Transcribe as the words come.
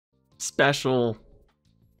Special.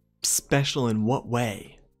 Special in what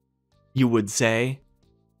way? You would say?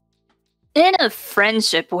 In a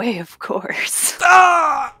friendship way, of course.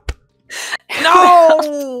 Ah!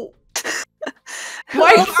 No! Who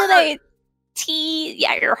else would I tease?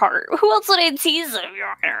 Yeah, your heart. Who else would I tease if you're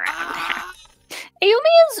around?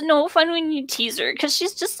 Ayumi is no fun when you tease her because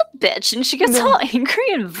she's just a bitch and she gets all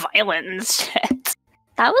angry and violent and shit.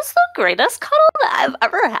 That was the greatest cuddle that I've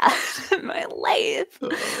ever had in my life.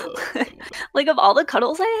 Like, of all the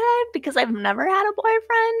cuddles I had, because I've never had a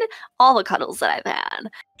boyfriend, all the cuddles that I've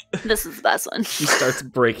had, this is the best one. She starts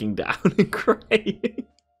breaking down and crying.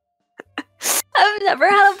 I've never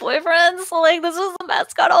had a boyfriend, so like this was the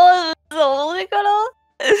best cuddle. It was the only cuddle.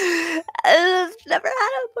 I've never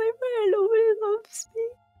had a boyfriend. Nobody loves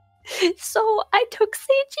me. So I took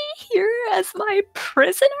Seiji here as my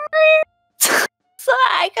prisoner, so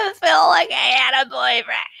I could feel like I had a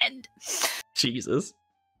boyfriend. Jesus.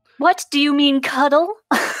 What do you mean, cuddle?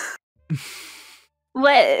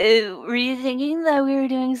 What were you thinking that we were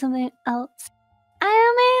doing something else?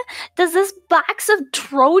 I mean, does this box of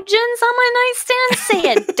Trojans on my nightstand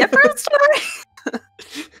say a different story?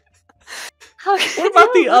 What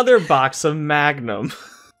about the other box of Magnum?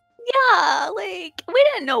 Yeah, like, we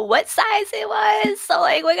didn't know what size it was, so,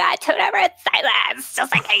 like, we got two different sizes,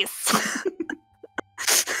 just in case.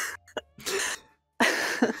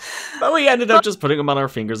 But we ended up just putting them on our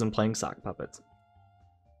fingers and playing sock puppets.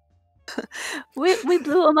 We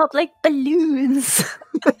blew them up like balloons.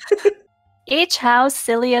 How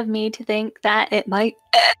silly of me to think that it might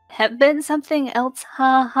have been something else,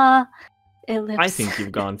 haha. I think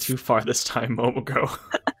you've gone too far this time, Momoko.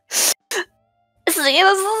 See,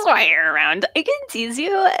 this is why you're around. I can tease you,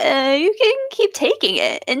 you can keep taking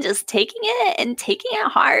it, and just taking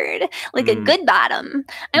it hard, like a good bottom.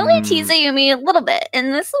 I only tease Ayumi a little bit,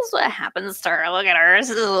 and this is what happens to her. Look at her, this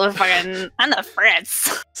is fucking on the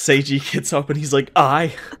fritz. Seiji gets up and he's like,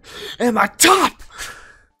 I am a top!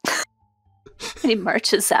 And he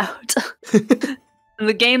marches out. And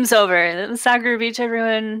the game's over. Sakura Beach,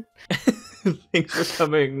 everyone. Thanks for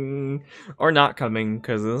coming, or not coming,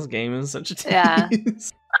 because this game is such a tease. Yeah.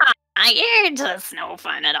 You're just no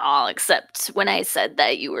fun at all, except when I said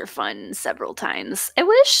that you were fun several times. I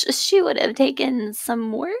wish she would have taken some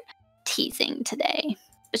more teasing today,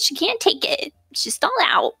 but she can't take it. She's stalled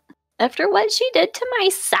out. After what she did to my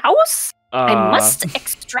souse, I must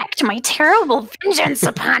extract my terrible vengeance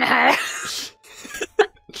upon her.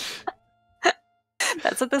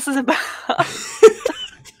 That's what this is about.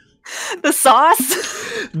 The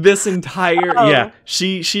sauce? This entire yeah,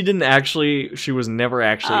 she was never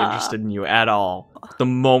actually interested in you at all. The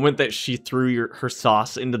moment that she threw her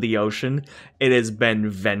sauce into the ocean, it has been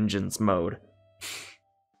vengeance mode.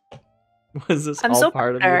 Was this all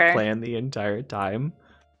part of your plan the entire time?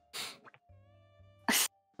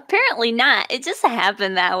 Apparently not. It just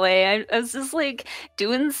happened that way. I was just like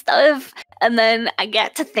doing stuff, and then I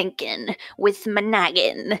got to thinking with my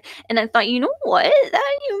noggin, and I thought, you know what?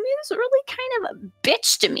 That Yumi is really kind of a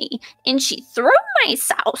bitch to me, and she threw my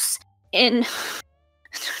sauce in.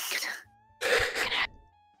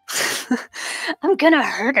 I'm gonna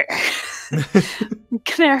hurt her. I'm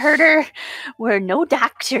gonna hurt her where no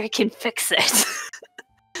doctor can fix it.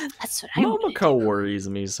 That's what Momoko worries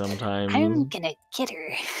me sometimes. I'm gonna get her.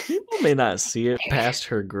 People may not see it past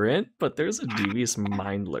her grit, but there's a devious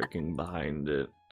mind lurking behind it.